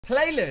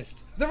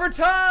Playlist. The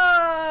return!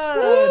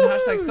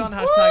 Hashtag stunt,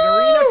 hashtag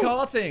arena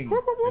karting.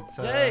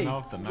 Yay.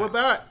 We're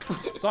back.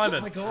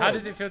 Simon, Oh how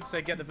does it feel to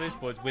say get the boost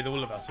boys with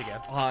all of us again?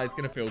 It's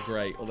going to feel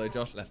great. Although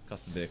Josh left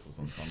custom vehicles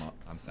on, so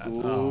I'm sad.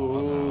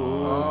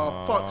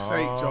 Oh, fuck's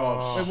sake,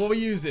 Josh. Wait, what are we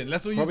using?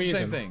 Let's all use the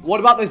same thing. What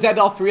about the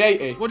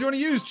ZR380? What do you want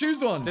to use?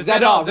 Choose one.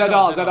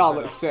 ZR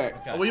looks sick.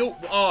 Okay. We all,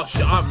 oh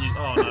shit, I'm using,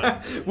 oh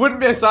no. Wouldn't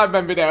be a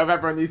Sidemen video if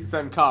everyone used the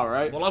same car,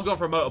 right? Well, I've gone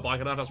for a motorbike, I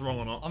don't know if that's wrong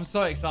or not. I'm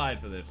so excited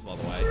for this, by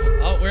the way.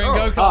 Oh, we're in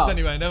go-karts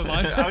anyway, never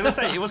mind. I was going to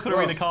say, it was called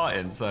arena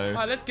karting, so...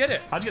 Alright, let's get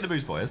it. How'd you get the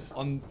boost, boys?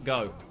 On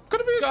go. Got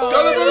the boost. Go. I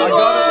got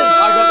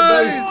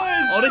the boost.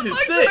 Oh, this is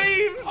sick.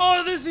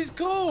 Oh, this is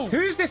cool.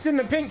 Who's this in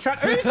the pink truck?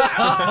 Who's that?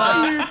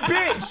 Oh, you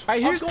bitch.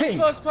 Hey, who's I've gone pink?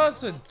 first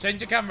person.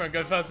 Change your camera and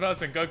go first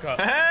person. Go kart.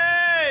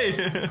 Hey!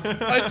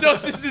 Hey,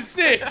 Josh, this is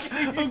sick.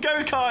 I'm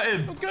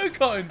go-karting. I'm go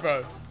karting,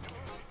 bro.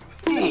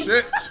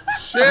 Shit.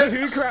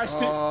 Who crashed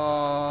it?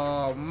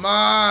 Oh,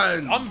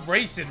 man. I'm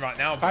racing right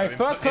now, bro. Hey,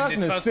 first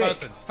person is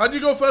sick. How'd you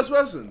go first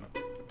person?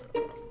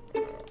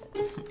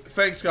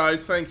 Thanks,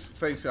 guys. Thanks,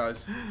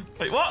 guys.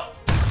 Wait, what?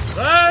 Who's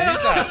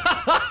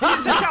that? You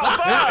took out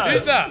first!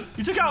 Who's that?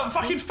 You took out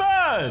fucking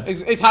third!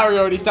 Is Harry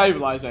already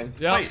stabilising?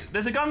 Yeah. Wait,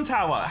 there's a gun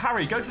tower.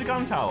 Harry, go to the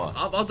gun tower.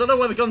 I don't know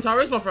where the gun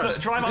tower is, my friend. Look,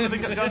 drive under the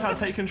gun tower to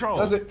take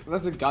control.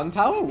 There's a gun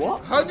tower?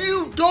 What? How do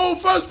you go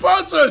first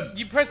person?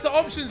 You press the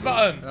options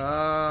button.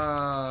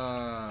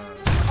 Ah.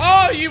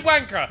 Oh, you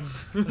wanker!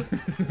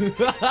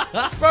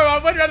 Bro, I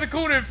went around the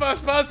corner in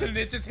first person and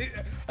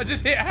I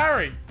just hit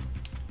Harry.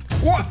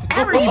 What?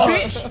 Harry,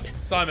 bitch.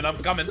 Simon,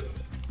 I'm coming.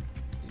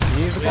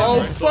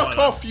 Oh, fuck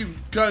off, you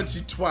Guernsey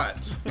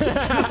twat.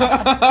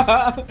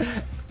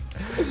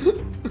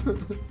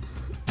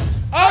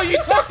 Oh, you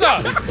tosser!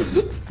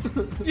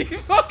 You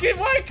fucking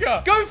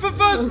wanker! Go for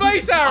first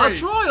base, Harry! I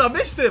tried, I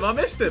missed him.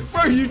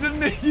 Bro,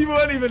 you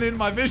weren't even in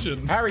my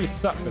vision. Harry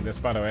sucks at this,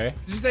 by the way.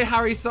 Did you say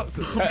Harry sucks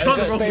at That's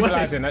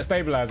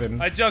stabilising.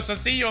 Hey, Josh, I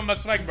see you on my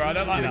swag, bro. I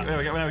don't like that.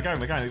 We're going.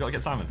 We've got to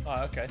get Simon.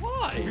 Oh, okay.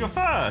 Why? You're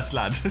first,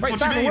 lad. Wait, What do you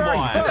Simon, mean, where are you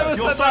why? first?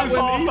 You're said so that when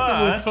far Ethan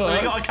was first, and you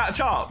first. got to catch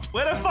up.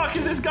 Where the fuck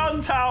is this gun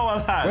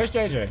tower, lad? Where's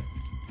JJ?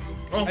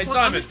 Oh, Hey, fuck,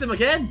 Simon. I missed him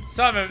again.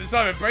 Simon,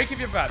 break if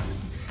you're bad.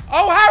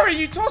 Oh, Harry,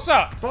 you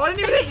tosser! Bro, I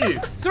didn't even hit you.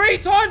 3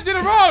 times in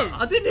a row!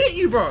 I didn't hit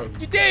you, bro.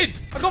 You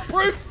did! I got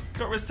proof!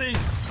 Got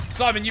receipts.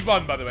 Simon, you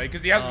won, by the way,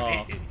 because he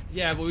hasn't...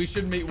 Yeah, but we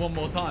should meet one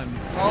more time.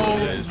 Oh,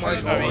 my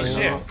true. God. Oh,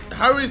 shit.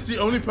 Harry's the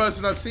only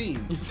person I've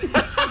seen.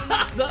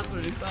 That's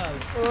really sad.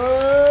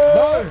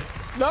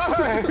 No!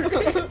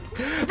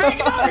 Big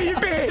no, you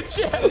bitch!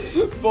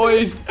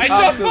 Boys. Hey,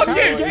 Josh, fuck you!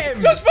 Get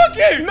him. Josh, fuck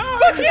you! No!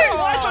 Fuck you!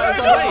 Why is it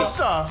going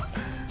faster?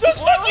 Josh,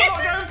 Why fuck is it you!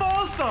 not going faster?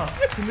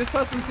 Can this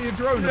person see a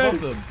drone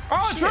above them?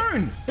 Oh,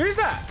 drone! Who's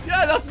that?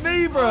 Yeah, that's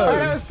me, Oh, bro.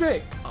 that was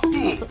sick. Oh,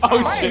 Hey,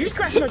 shit. who's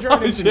crashing a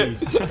drone into me?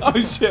 Oh,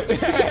 shit.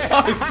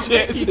 Oh,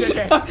 shit. You did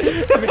it.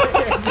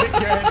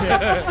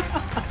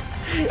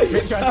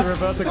 Vic tried to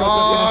reverse the Oh,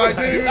 I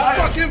didn't even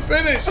fucking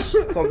finish.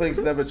 Some things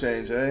never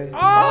change, eh?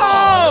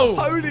 Oh!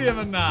 Podium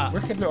and that.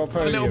 Wicked little A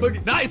podium. little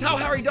boogie. That is how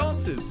Harry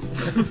dances.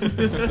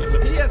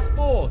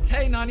 PS4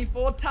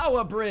 K94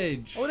 Tower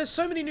Bridge. Oh, there's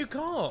so many new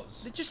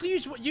cars. Just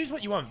use what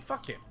you want.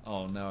 Fuck it.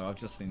 Oh no, I've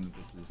just seen that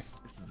this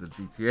is a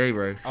GTA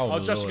race. Oh,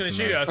 Josh is going to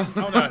shoot us.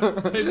 Oh, no.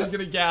 He's just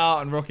gonna get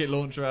out and rocket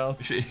launcher us.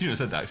 You should have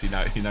said that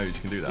because he knows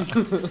you can do that.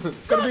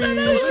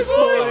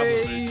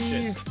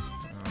 Please.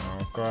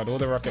 Oh god, all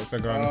the rockets are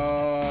gone.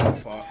 Oh,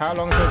 fuck. How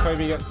long till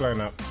Toby gets blown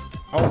up?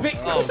 Oh, Vic!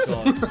 Oh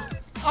god.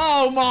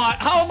 Oh my!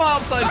 How am I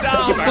upside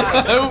down?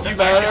 Oh,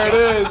 there it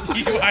is.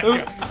 You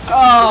wanker.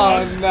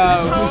 Oh, no.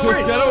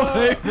 Get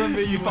away from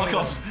me! You fuck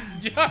off.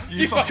 Yeah,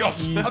 You fuck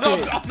off.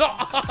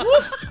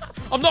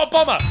 I'm not a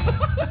bomber.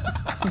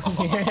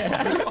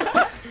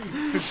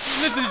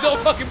 Listen, he's not a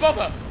fucking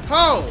bomber.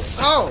 How?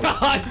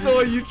 I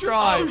saw you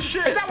try. Oh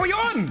shit! Is that what you're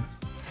on?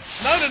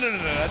 No. I didn't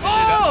do that.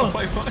 Oh!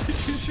 Wait, what did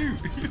you shoot?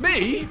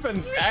 Me? You shot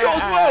as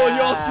well, and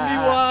you're asking me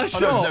why I Oh,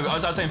 shot. no, I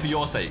was saying for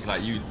your sake,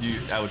 like you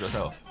held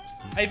yourself.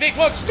 Hey, Vic,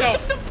 watch yourself.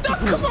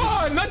 Come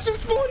on, I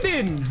just spawned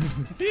in.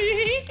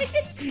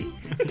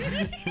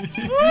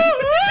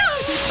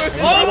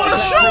 Oh, what a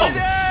shot!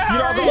 You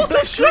don't got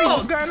What a shot!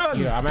 What's going on?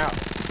 Yeah, I'm out.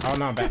 Oh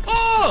no, I'm back.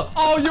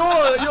 Oh,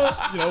 you're.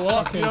 You know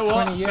what? You know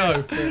what? 20 No,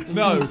 years.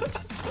 no.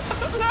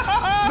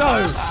 No.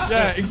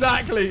 Yeah,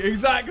 exactly.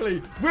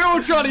 We're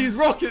all trying to use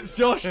rockets,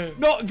 Josh,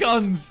 not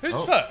guns.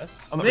 Who's first?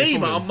 Me,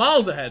 man, I'm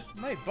miles ahead.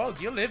 Mate, Bog,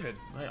 you're living.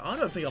 Mate, I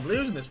don't think I'm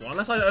losing this one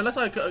unless I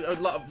like, fail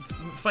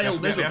We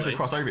have miserably. to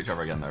cross over each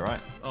other again, though, right?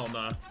 Oh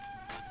no.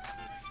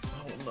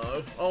 Oh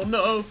no. Oh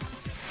no.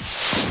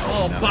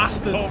 Oh,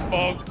 bastard. Oh,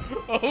 Bog.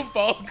 Oh,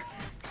 Bog.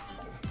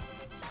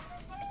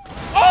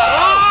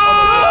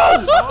 Oh!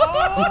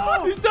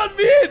 He's done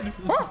me in.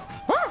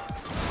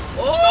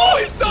 Oh,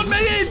 he's done me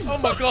in! Oh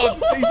my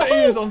god. He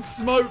is on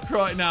smoke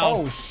right now.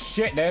 Oh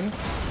shit, then.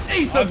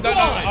 Ethan,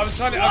 why? I was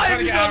trying to Why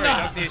get have Harry. you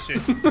That's done the issue.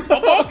 Oh,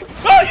 Bog.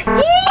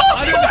 Oh,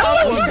 I didn't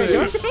have one,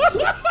 dude.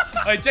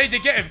 Hey,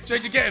 JJ, get him.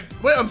 JJ, get him.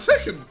 Wait, I'm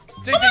second.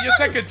 JJ, you're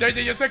second.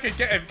 JJ, you're second.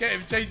 Get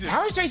him, chase him.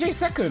 How is JJ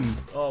second?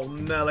 Oh,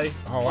 Nelly.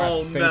 Oh, I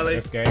Oh, have to stay for Nelly.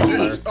 this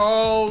game.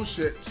 Oh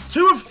shit.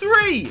 2 of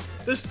 3.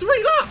 There's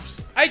 3 laps.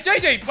 Hey,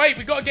 JJ, wait,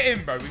 we gotta get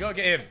him, bro. We gotta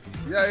get him.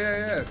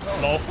 Yeah.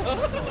 Come on.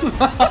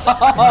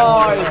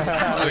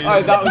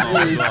 Oh, that was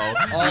rude.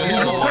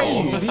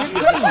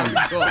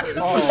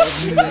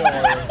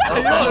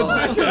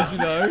 You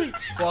know.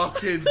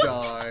 Fucking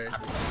die.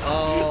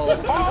 Oh.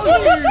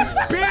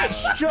 Bitch,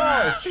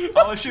 Josh! Oh,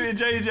 I was shooting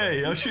JJ.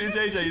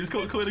 You just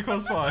caught in the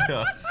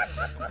crossfire.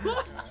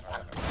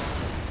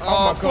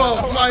 Oh,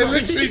 bro, I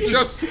literally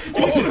just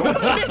spawned.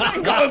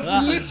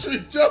 I've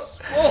literally just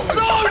spawned.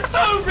 No,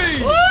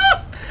 Toby!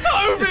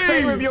 Toby!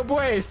 Stay with your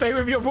boy. Stay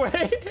with your boy.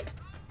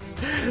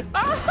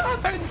 Ah,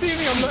 don't see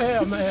me. I'm not here.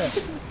 I'm not here.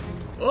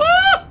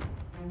 Ah!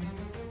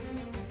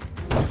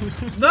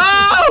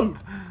 No!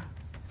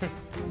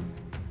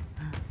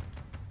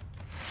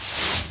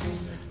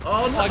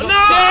 Oh no!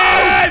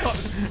 Yes!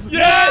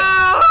 Yes!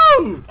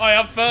 No! I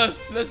am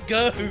first. Let's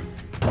go.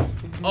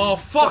 Oh,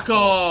 fuck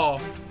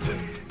off!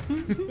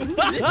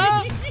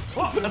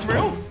 What? That's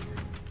real?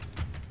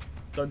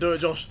 Don't do it,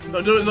 Josh.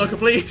 Don't do it, Zucker,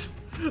 please.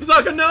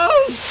 Zucker, no!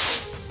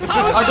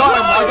 I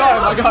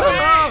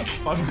got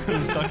him.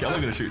 I'm stuck. I'm not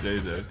gonna shoot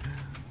JJ.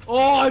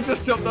 Oh, I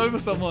just jumped over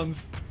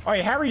someone's. Oh,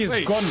 Harry is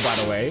gone, by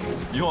the way.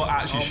 You're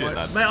actually shit,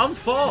 lad. Mate, I'm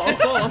far. I'm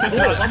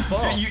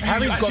far. You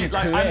Harry's actually,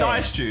 gone like, I clear.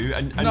 niced you,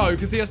 and No,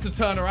 because he has to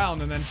turn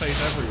around and then face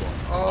everyone.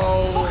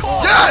 Oh.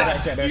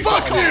 Yes! Okay,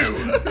 Fuck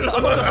you!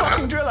 I'm not a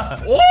fucking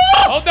driller.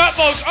 Hold that,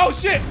 Bog. Oh,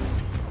 shit.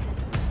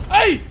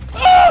 Hey!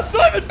 Ah,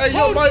 Simon! Hey, yo,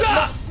 Hold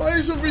that! my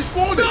isn't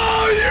respawning.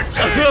 Oh, you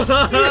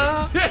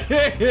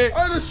did! I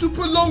had a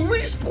super long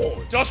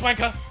respawn. Josh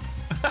Wanker.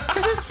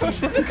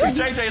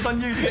 JJ, it's on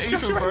you to get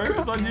Ethan, bro.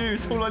 It's on you.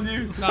 It's all on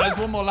you. No, there's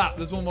one more lap.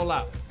 There's one more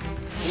lap.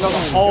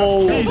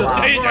 Oh,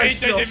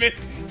 JJ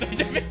missed.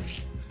 JJ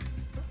missed.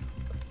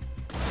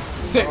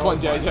 sick one,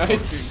 JJ.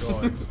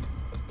 Fucking God.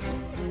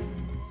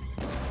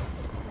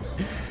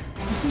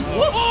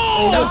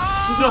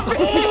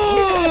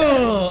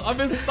 Oh, I've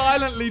been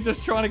silently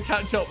just trying to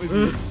catch up with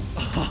you.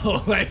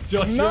 Oh, wait,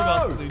 Josh, you're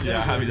about to see JJ.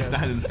 Yeah, Harry just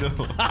standing still.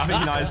 I think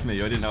he niced me.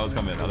 I didn't know I was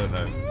coming. I don't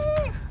know.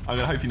 I'm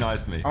gonna hope he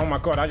niced me. Oh my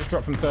god, I just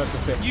dropped from 3rd to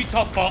 6th. You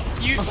toss pot.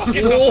 You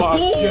fucking toss pot.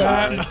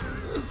 Yeah.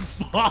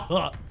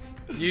 Fuck.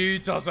 You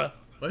tosser.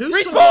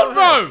 Who's Respawn,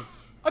 bro!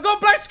 I got a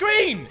black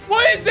screen!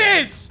 What is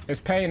this? It's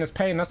pain,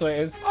 that's what it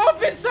is. I've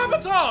been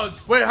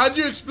sabotaged! Wait, how'd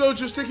you explode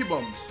your sticky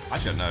bombs?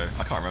 Actually, no.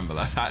 I can't remember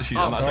that. Actually,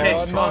 I'm that's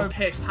pissed. no. I'm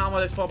pissed. How am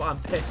I this far? But I'm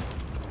pissed.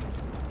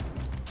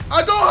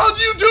 I don't. How'd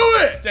you do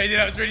it? JD,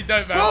 that was really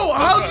dope, man. Bro,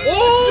 how'd you?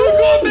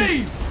 Oh, you got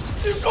me!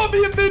 You got me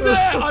in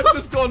midair! I've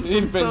just gone from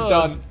You've been 3rd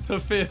done. to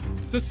 5th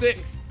to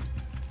 6th.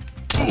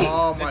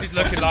 Oh my. This is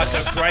looking like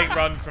a great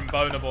run from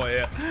Boner Boy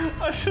here.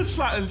 I just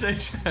flattened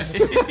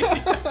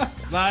JJ.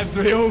 Lads,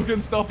 we all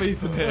can stop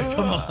Ethan here.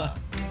 Come on.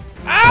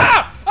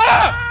 Ah!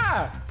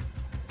 Ah!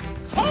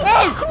 Oh!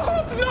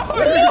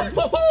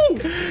 No!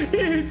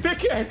 You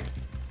dickhead!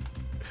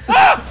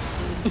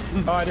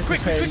 Oh, this is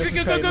pain. This is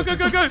pain.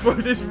 Go! Bro,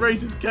 this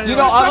race is chaos. You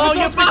know, I- oh,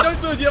 you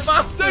bastard! You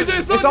bastard! JJ,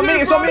 It's on me,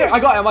 it's on me. I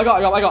got him.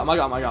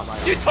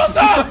 You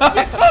tosser!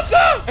 You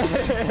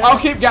tosser! I'll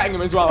keep getting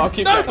him as well. I'll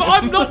keep No,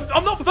 getting but him.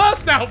 I'm not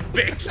first now,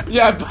 bitch!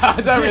 Yeah, but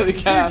I don't really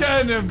Keep care.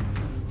 getting him.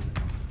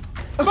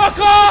 Fuck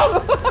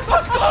off!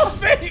 Fuck off,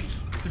 Vic!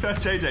 To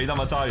first JJ, he's on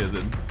my tyres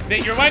in.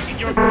 Vic, you're wanking.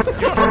 You're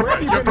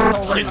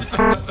just,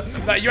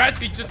 like, you're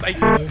actually just a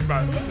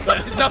bro.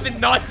 Like, there's nothing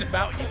nice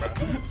about you, bro.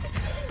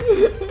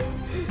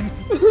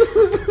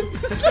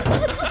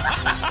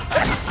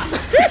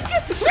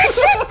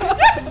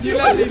 You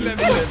let me live.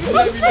 You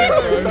let me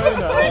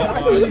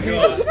live,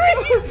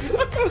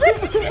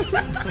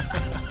 bro.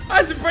 I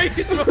had to break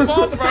into a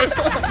farm, bro. Look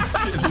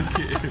at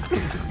him.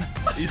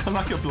 He's on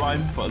like a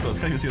blind spot, so I was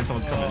kind of see when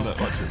someone's coming. Look,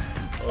 watch it.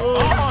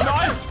 Oh,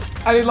 nice!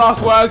 Any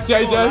last words,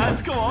 Come on, JJ?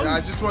 lads, come on. Yeah,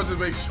 I just wanted to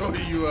make sure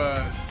you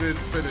did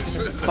finish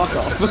it. Fuck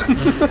off.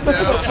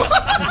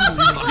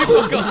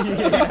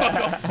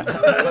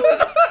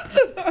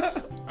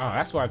 Oh,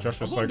 that's why Josh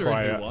was so Wondering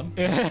quiet. who won.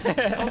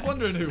 I was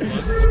wondering who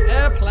won.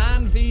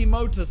 Airplane v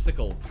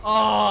motorcycle.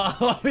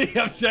 Oh, we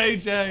have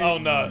JJ. Oh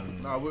no.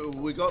 Nah,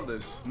 we got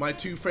this. My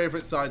 2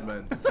 favorite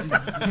sidemen.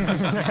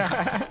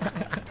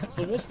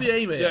 So what's the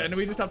aim here? Yeah, and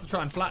we just have to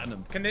try and flatten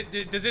him.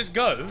 Does this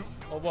go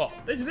or what?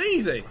 This is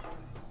easy.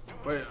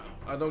 Wait,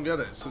 I don't get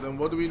it. So then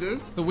what do we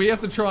do? So we have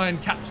to try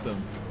and catch them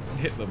and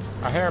hit them.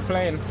 I hear a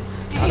plane.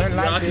 I don't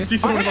like I can this. see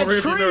someone in my I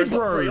hit a rearview mirror. tree,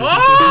 bro.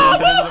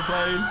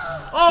 Oh!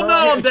 Oh no, I'm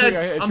I hit a tree, I dead.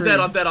 hit a I'm tree. dead.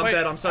 I'm dead. I'm Wait,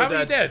 dead. I'm so how are you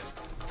dead. dead?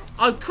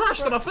 I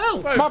crashed and I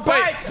fell. Wait, My wait.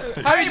 bike!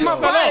 Hey, my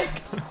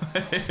bike!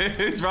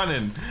 Who's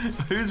running?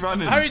 Who's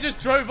running? Harry just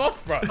drove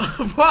off, bro.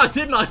 Bro, I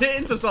didn't. I hit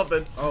into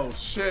something. Oh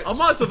shit. I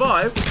might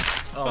survive.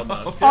 Oh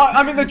no. Oh,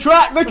 I'm in the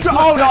track. Oh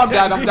no, I'm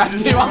dead. I'm dead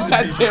too. I'm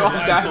dead too.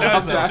 I'm dead. I'm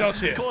That's dead. Josh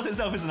The here. course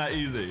itself isn't that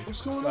easy.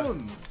 What's going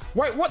on?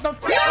 Wait, what the f?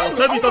 Oh,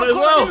 Toby's done it as I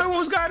well. didn't know what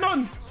was going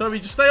on. Toby,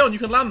 just stay on. You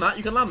can land that.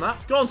 You can land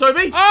that. Go on,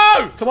 Toby.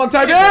 Oh! Come on,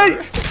 Toby.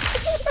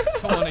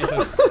 Come on,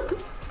 Ethan.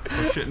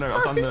 Oh shit, no,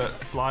 I've done the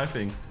fly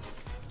thing.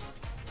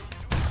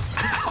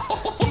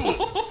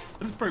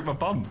 broke my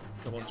bum.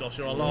 Come on, Josh,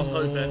 you're our last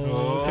hope here. He ain't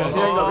got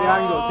the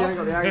angles. He ain't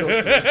got the angles.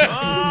 Oh, I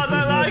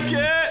don't like it.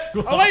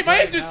 Oh wait, my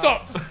engine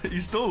stopped. You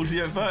stalled.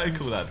 You went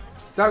vertical, lad.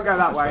 Don't go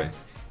that This way. way.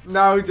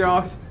 No,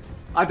 Josh.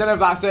 I don't know if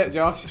that's it,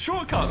 Josh.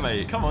 Shortcut,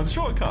 mate. Come on,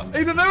 shortcut.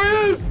 Ethan,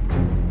 there he is!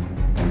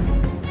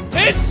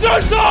 It's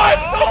showtime!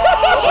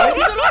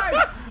 He's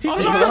alive. He's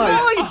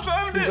alive. I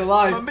found He's it.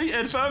 alive. My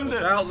meathead found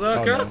it. Out,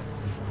 Zerka.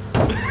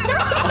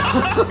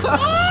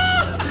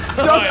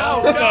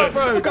 Josh,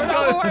 Bro, Go the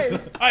other way.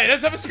 Alright,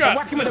 let's have a scrap.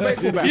 Whack him with a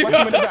baseball bat. You Whack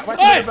him with the bat. Whack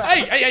him Hey, with the bat.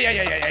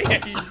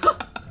 hey.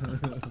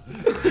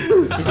 He's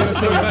gonna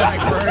steal your bag,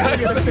 bro.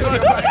 He's gonna steal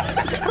your bag.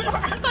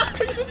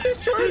 He's just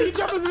destroying each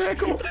other's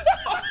vehicle.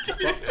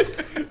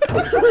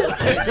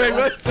 Wait,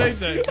 where's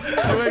JJ? Wait,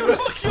 where's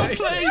Fuck your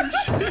plane.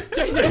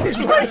 JJ's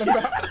destroying the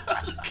bat.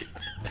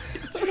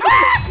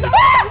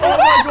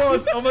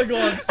 Oh my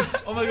god!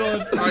 Oh my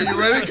god! Are you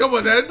ready? Come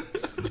on then.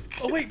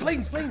 Oh wait,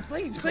 planes.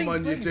 Come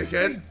on, you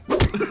dickhead.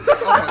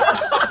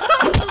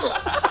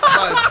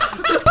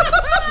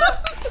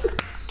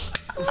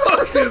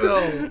 Fucking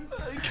hell.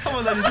 Come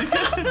on, then, you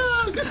dickhead.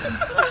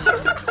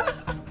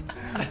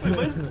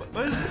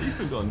 Where's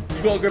Ethan gone?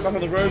 You gotta go back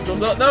on the road, Josh.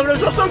 No,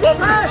 Josh, don't go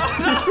there!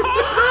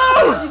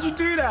 How did you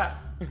do that?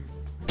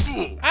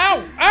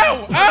 Ow!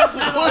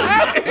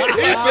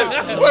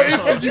 Ethan, wait,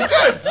 Ethan, you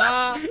dead?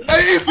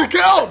 Hey, Ethan,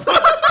 get up!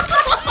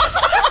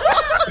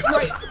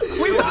 Wait,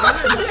 we won.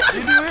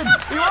 You do win.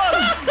 You won.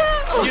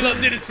 You lot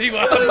didn't see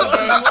what happened,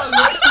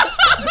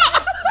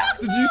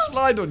 Did you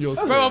slide on yours?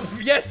 bro.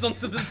 Yes,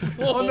 onto the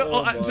floor. Oh,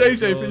 no,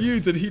 JJ, for you,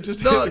 did he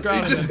just No, hit the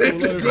ground? he just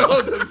and hit the fall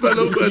over? ground and fell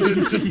over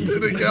and just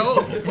didn't get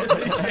up.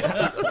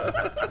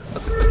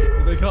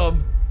 Here they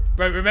come.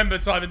 Bro, remember,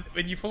 Simon,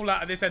 when you fall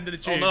out of this end of the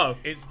tube, no.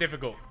 it's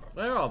difficult.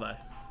 Where are they?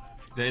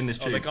 They're in this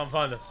Oh, they tube. can't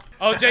find us.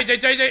 Oh,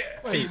 JJ,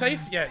 are you safe?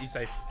 Yeah, he's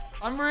safe.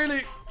 I'm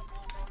really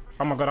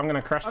Oh my god, I'm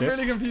gonna crash this.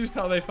 confused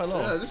how they fell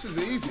off. Yeah, this is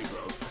easy,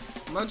 bro.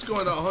 Man's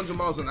going at 100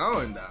 miles an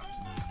hour in that.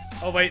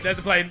 Oh wait, there's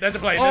a plane.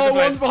 Oh,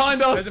 one's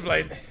behind us. There's a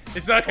plane.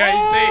 It's okay.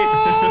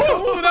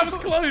 Oh, that was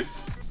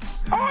close.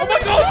 Oh my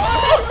god!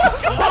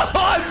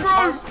 I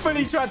broke!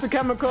 Fully tried to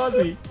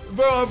kamikaze.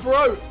 Bro, I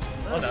broke.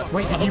 Oh no.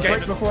 Wait, did you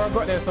break before I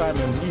got there,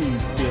 Simon? You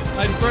bitch.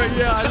 I broke,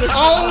 yeah. I looked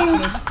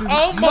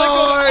Oh my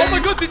god! Oh my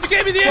god! Did you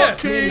get him in the air?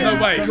 Fucking No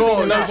way!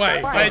 God. No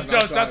way! Fine. Hey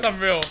Josh, that's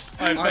unreal.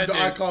 I I offended.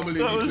 can't believe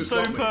That you was just so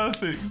got me.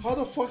 perfect. How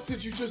the fuck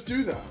did you just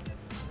do that?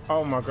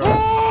 Oh my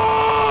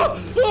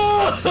god.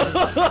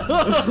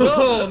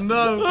 Oh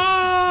no!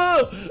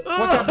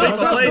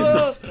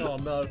 Oh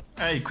no!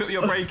 Hey, quit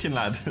your braking,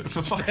 lad.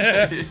 For fuck's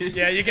sake.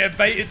 Yeah, you're getting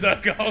baited,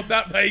 Zerka. Hold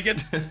that, Pagan.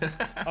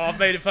 Oh, I've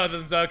made it further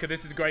than Zerka.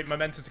 This is a great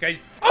momentous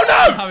occasion. Oh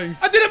no! Having-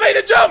 I didn't make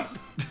a jump!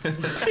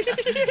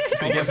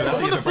 That's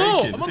I'm on the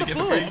floor. I'm on the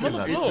floor. I'm on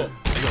the floor.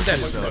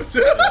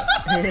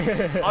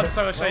 I'm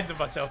so ashamed of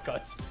myself,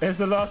 guys. There's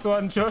the last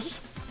one, Josh.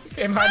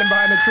 Him hiding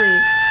behind a tree.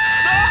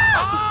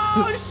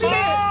 Oh shit!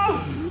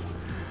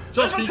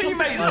 Josh, my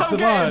teammates, come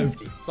get him.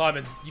 survived.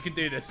 Simon, you can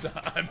do this.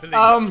 I believe.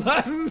 I'm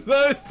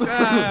so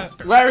scared.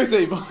 Where is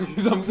he,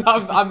 boys?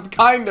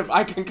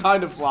 I can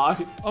kind of fly.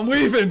 I'm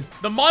weaving.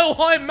 The Mile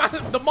High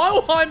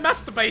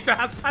masturbator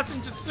has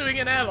passengers suing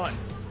an airline.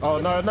 Oh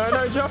no,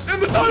 Josh. In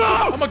the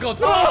tunnel! Oh my god.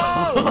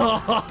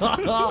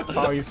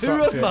 Oh, you Who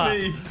was sucked that?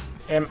 Me.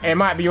 it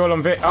might be all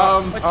on Vic. Wait,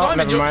 Oh,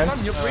 Simon, never mind.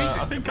 Simon, you're breathing.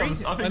 I think You're I'm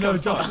breathing. I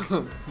stuck.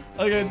 know, Josh.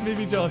 Okay, it's me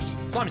v Josh.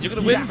 Simon, you're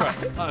gonna win, bro.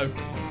 Uh-oh.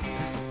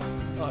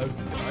 Uh-oh.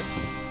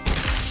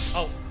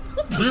 Oh.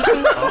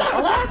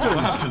 What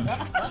happened?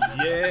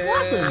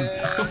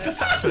 Yeah. What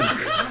just happened?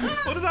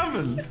 What has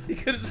happened? You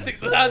couldn't stick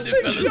the landing,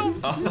 fellas.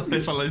 Oh,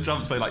 it's one of those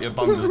jumps where like your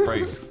bum just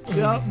breaks.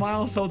 Yeah, my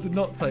household did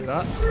not take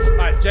that.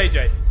 Alright,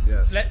 JJ.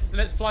 Yes.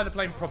 Let's fly the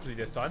plane properly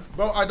this time.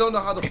 Bro, I don't know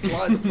how to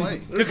fly the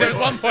plane. Because at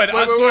one point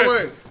I Wait, swear.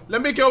 wait.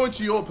 Let me go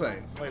into your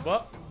plane. Wait,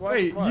 what?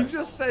 Wait, you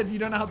just said you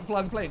don't know how to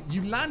fly the plane.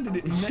 You landed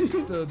it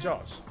next to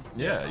Josh.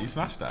 Yeah, you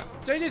smashed that.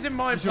 JJ's in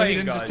my Sure,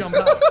 you plane, didn't guys. just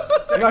jump out.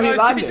 No, he Guys,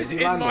 landed. JJ's He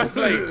in my landed.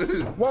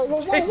 plane. Whoa.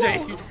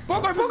 JJ.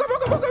 Bogo.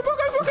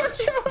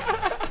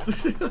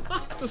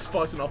 Just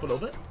spicing up a little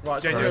bit.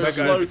 Right, JJ, so we're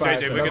slow going.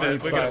 fast. JJ,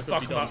 we're gonna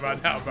fuck him up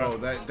right now, Oh, bro.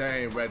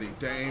 they ain't ready.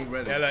 They ain't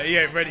ready. Yeah, look, he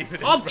ain't ready for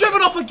this. I've bro.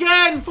 driven off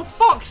again, for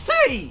fuck's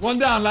sake! One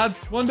down, lads.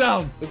 One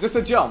down. Is this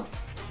a jump?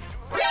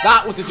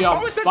 That was a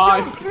jump. Oh, it's a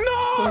Bye. jump.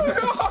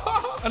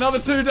 No. Another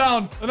two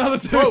down. Another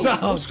two Bro,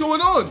 down. what's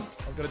going on?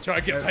 I'm gonna try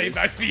and get There it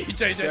payback for you,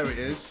 There JJ. it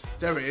is.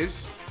 There it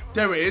is.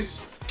 There it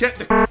is. Get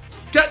the. Oh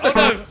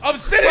no, I'm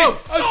spinning! Bro,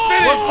 I'm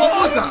spinning! What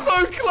was that?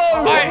 So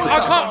close.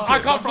 I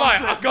can't fly!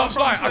 I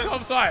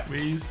can't fly!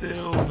 We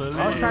still believe.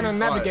 I was trying to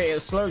navigate it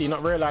slowly,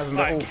 not realizing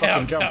they're all Right,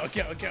 fucking get jumps.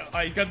 out.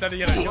 Alright, he's gone down the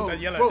yellow, he's gone down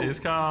the yellow. Bro, It's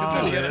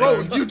coming.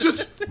 Bro, you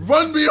just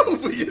run me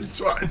over, you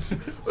twat.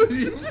 What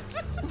the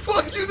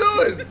fuck you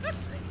doing?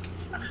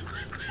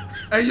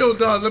 Hey, yo,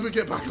 Dan, let me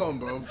get back on,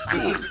 bro.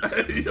 This is,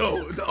 hey, yo,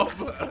 no,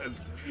 man.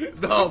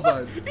 No,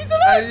 man. He's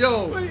alive! Hey,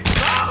 yo. Oh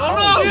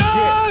no!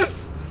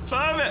 Yes!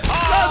 Firm it! Hey,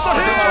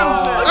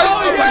 Oh! oh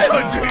my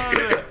God,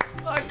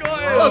 I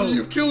got it. Fam,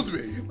 you killed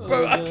me.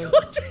 Bro, I killed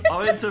you. I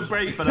went to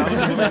break, but I was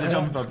going to make the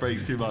jump if I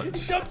break too much. He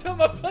jumped on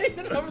my plane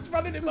and I was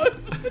running him over.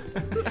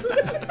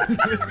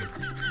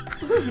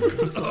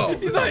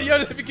 He's like, yo,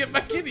 let me get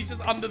back in. He's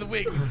just under the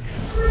wing.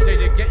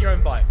 JJ, get your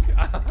own bike.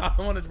 I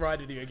want to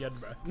ride with you again,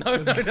 bro. No.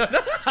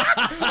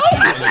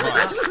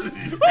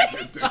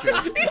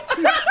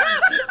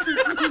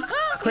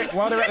 Quick,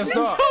 while they're at the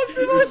start.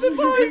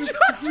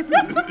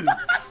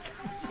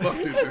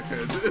 Fucking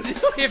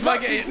dickhead. If I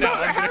get hit now,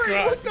 I'm gonna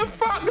cry. What the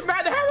fuck,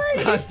 man? Harry!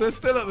 Yes, they're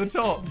still at the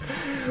top.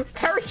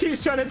 Harry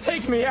keeps trying to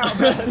take me out,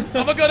 man.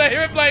 Oh my god, I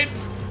hear a plane.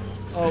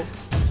 Oh,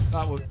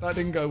 that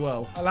didn't go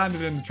well. I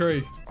landed in the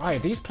tree. Aye,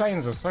 these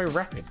planes are so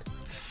rapid.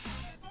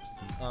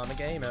 I'm a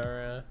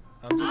gamer.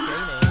 I'm just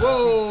gaming.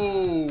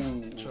 Whoa.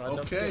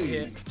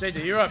 Okay.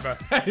 JJ, you right, bro?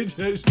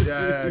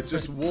 Yeah,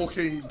 just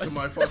walking to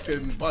my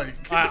fucking bike.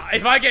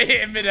 If I get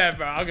hit in midair,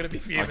 bro, I'm gonna be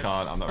fuming. I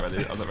can't. I'm not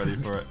ready. I'm not ready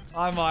for it.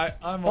 I might.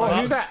 Oh,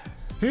 who's that?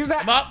 Who's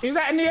that? I'm up. Who's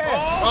that in the air?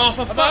 Oh,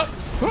 for fuck's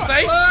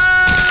sake!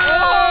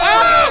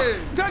 Hey!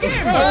 Did I get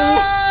him?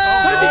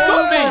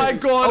 Oh my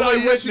god, Oh, I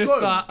wait, yes, you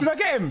witnessed got that. Did I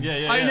get him? Yeah.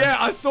 Yeah,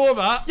 I saw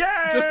that.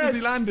 Yeah. Just as he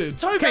landed.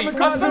 Toby,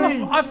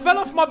 Kamikaze. I fell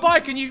off my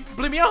bike and you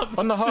blew me up.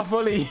 On the half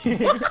volley. I'm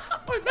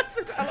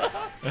messing that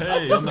up.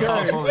 Hey, on the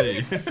half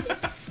volley.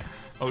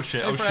 Oh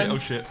shit, oh shit, friend. oh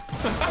shit.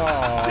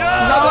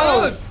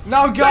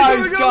 No,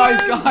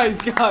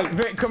 guys.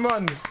 Vic, come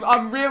on.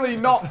 I'm really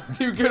not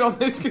too good on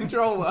this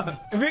controller.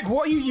 Vic,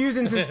 what are you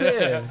using to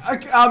steer?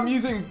 I'm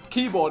using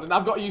keyboard and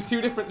I've got to use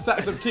 2 different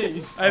sets of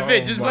keys. Hey,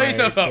 Vic, just blow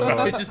yourself up,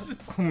 bro. Just...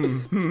 They're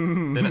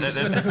not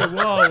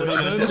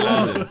going to sit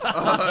landed.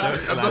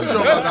 I'm not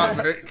sure about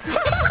that, Vic.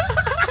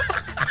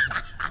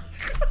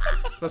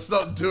 Let's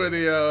not do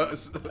any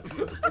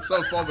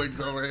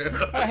self-bombings over here.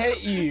 I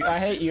hate you.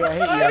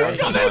 One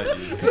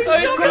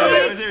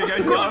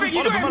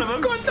of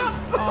them. Go on, top.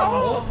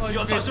 Oh, you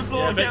got to touch the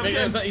floor. Get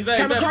him. He's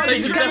there.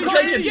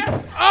 Kamikaze,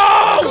 yes.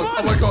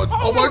 Oh my god.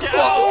 Oh my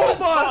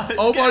fuck.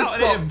 Oh my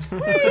fuck.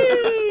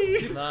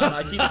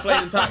 Nah, keep the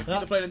plane intact. Keep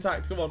the plane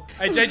intact. Come on.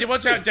 Hey, JJ,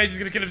 watch out. JJ's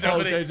gonna kill himself.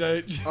 Oh, isn't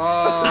he? JJ.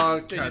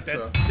 JJ's dead.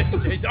 Kata.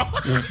 JJ.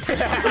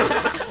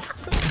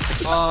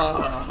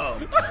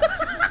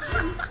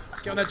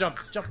 Get on that jump.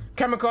 Jump.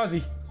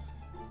 Kamikaze.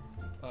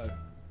 Oh,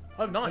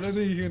 Oh, I don't nice.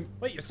 think you can.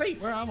 Wait, you're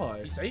safe. Where am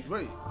I? You safe?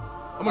 Wait.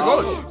 Oh my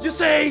god. You're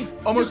safe.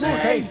 Oh my god.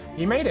 Hey,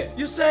 he made it.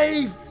 You're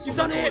safe. You've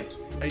done it.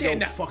 Hey, Get in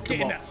yo, that. fuck Get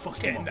him in up. that. Fuck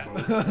Get him in up,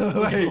 that.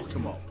 bro. Wait, Fuck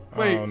him up.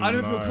 wait. Oh, I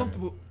don't feel no.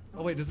 comfortable.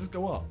 Oh wait, does this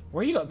go up?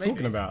 What are you lot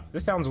talking about?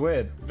 This sounds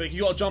weird. Vic,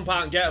 you gotta jump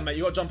out and get him, mate.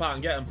 You gotta jump out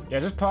and get him. Yeah,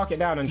 just park it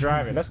down and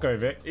drive it. Let's go,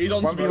 Vic. He's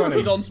on 1v1 smoke. him.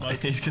 He's on smoke.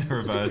 He's going to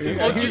reverse it.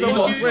 Yeah. He's on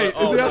smoke. Wait, is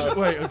Oh, he no. actually?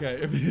 Wait, okay.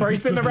 If he... Bro, he's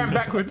spin the ramp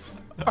backwards.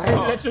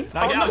 Legend.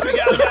 Now get out, quick,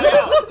 get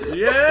out.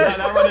 Yeah.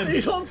 Now running.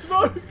 He's on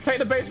smoke. Take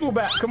the baseball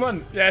bat. Come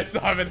on. Yeah,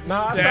 Simon.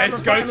 Nah, yeah, it's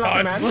go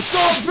time. man. What's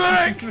up,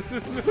 Vic?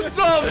 What's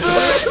up,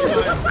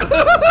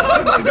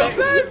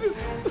 Vic?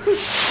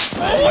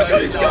 Oh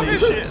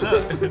shit,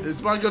 look.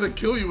 Is man gonna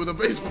kill you with a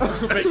baseball?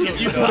 Vic,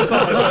 you pull us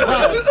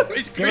up.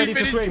 He's Get ready creeping.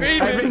 to He's swing. Hey,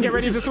 Vic, creeping. get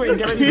ready to swing.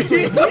 Get ready to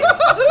swing.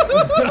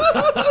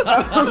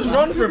 Just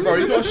run for him, bro.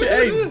 He's got a shit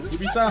aim. You'll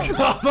be sound.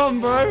 Come on,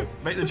 bro.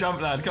 Make the jump,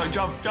 lad. Go,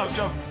 jump.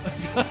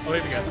 Oh,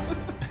 here we go.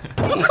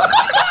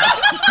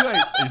 Wait,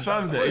 He's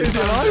found it. is he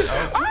alive?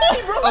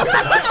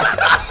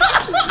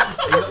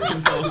 He knocked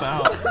himself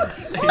out.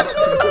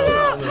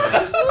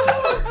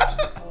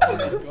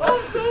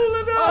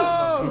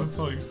 Oh,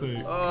 For fuck's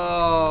sake.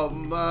 Oh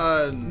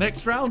man.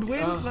 next round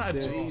wins, lad.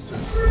 Jesus.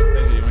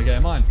 JJ, you wanna get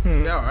in mine?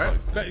 Yeah,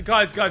 alright. But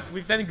guys,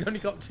 we've then only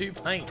got 2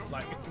 planes.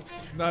 Like,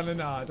 No.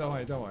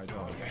 Don't worry.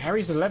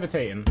 Harry's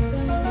levitating.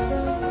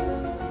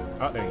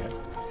 Oh, there you go.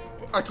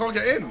 I can't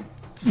get in.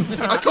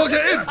 I can't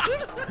get in.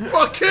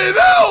 Fucking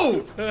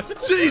hell!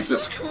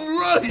 Jesus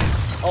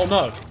Christ! Oh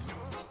no.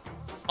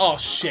 Oh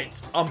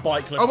shit. I'm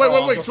bikeless. Oh wait,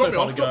 I've wait. got Drop so me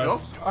far off. to Drop me go.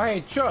 off.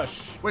 Hey,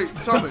 Josh. Wait,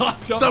 Simon.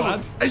 Jump, Simon.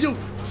 lad. Hey, yo,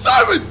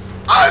 Simon!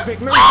 Vic,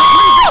 move.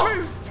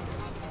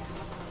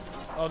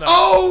 oh no.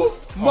 Oh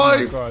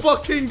my God.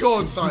 fucking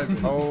god, Simon!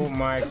 Oh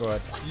my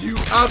god. You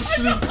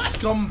absolute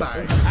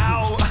scumbag!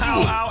 Ow,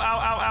 ow, ow, ow,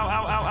 ow, ow,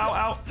 ow, ow, ow,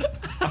 ow.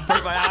 I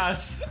broke my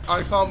ass.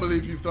 I can't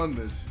believe you've done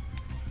this.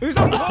 Who's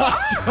on?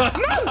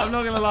 I'm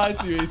not gonna lie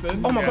to you,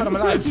 Ethan. Oh my god, I'm I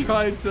alive.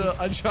 tried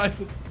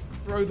to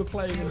throw the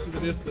plane into the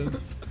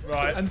distance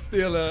Right. and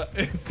steal a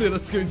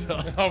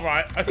scooter. All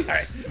right.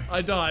 Okay.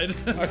 I died.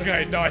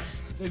 Okay.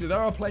 Nice. JJ, there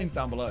are planes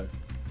down below.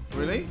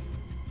 Really?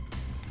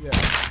 Yeah.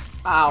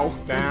 Ow.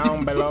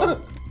 Down below.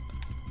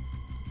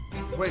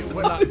 Wait,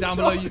 wait. Down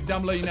below you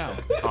now.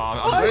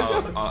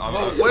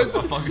 Where's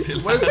I fucked it,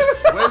 where's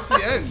lads.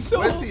 the end?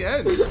 Where's the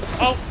end?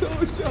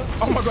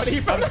 Oh my god, he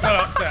I'm found so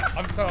upset.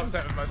 I'm so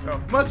upset with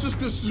myself. Man, just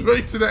go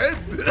straight to the end.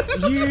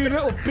 you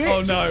little bitch.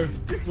 Oh no.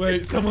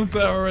 Wait, someone's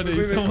there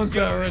already. Someone's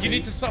there already. You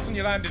need to soften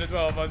your landing as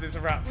well, otherwise it's a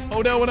wrap.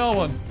 Oh no,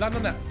 R1. Land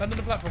on that. Land on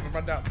the platform and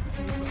run down.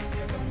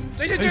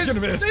 JJ, He's gonna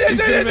miss. JJ, He's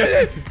gonna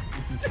miss.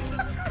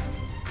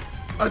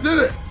 I did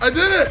it! I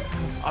did it!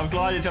 I'm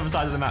gliding to the other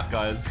side of the map,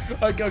 guys.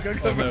 Oh, go,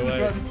 Oh, no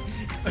way. run.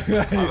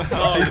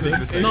 I think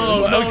mistake.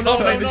 No, Ethan, no,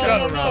 turn the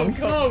camera around.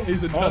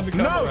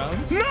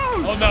 No!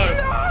 Oh no!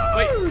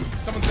 Wait,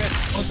 someone's dead.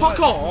 Oh, fuck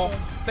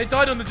off. They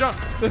died on the jump.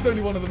 There's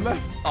only one of them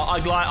left. I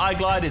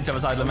glided to the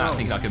side of the map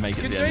thinking I could make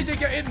it to Can the end. JJ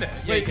get in there?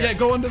 Wait, yeah,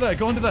 go under there.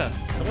 Go under there.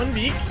 Come on,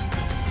 Meek.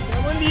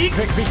 Come on, Meek.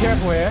 Vic, be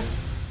careful here.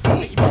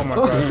 Oh my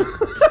god.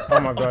 Oh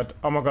my god.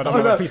 Oh my god. I'm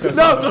on a piece of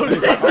No, I'm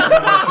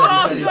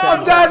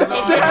dead.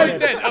 Oh, he's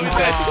dead. Oh, he's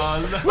dead.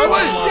 We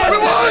won!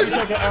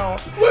 Take an L.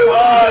 We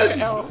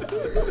won! L.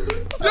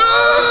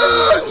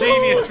 Yes!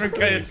 Genius from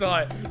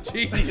KSI.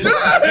 Genius.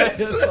 Yes!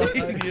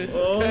 Genius.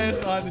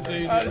 KSI the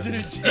genius.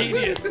 Absolute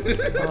genius.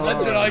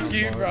 100 IQ,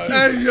 bro.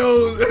 Hey, yo!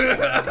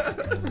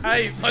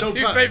 Hey, my No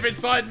two packs. favourite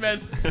Sidemen.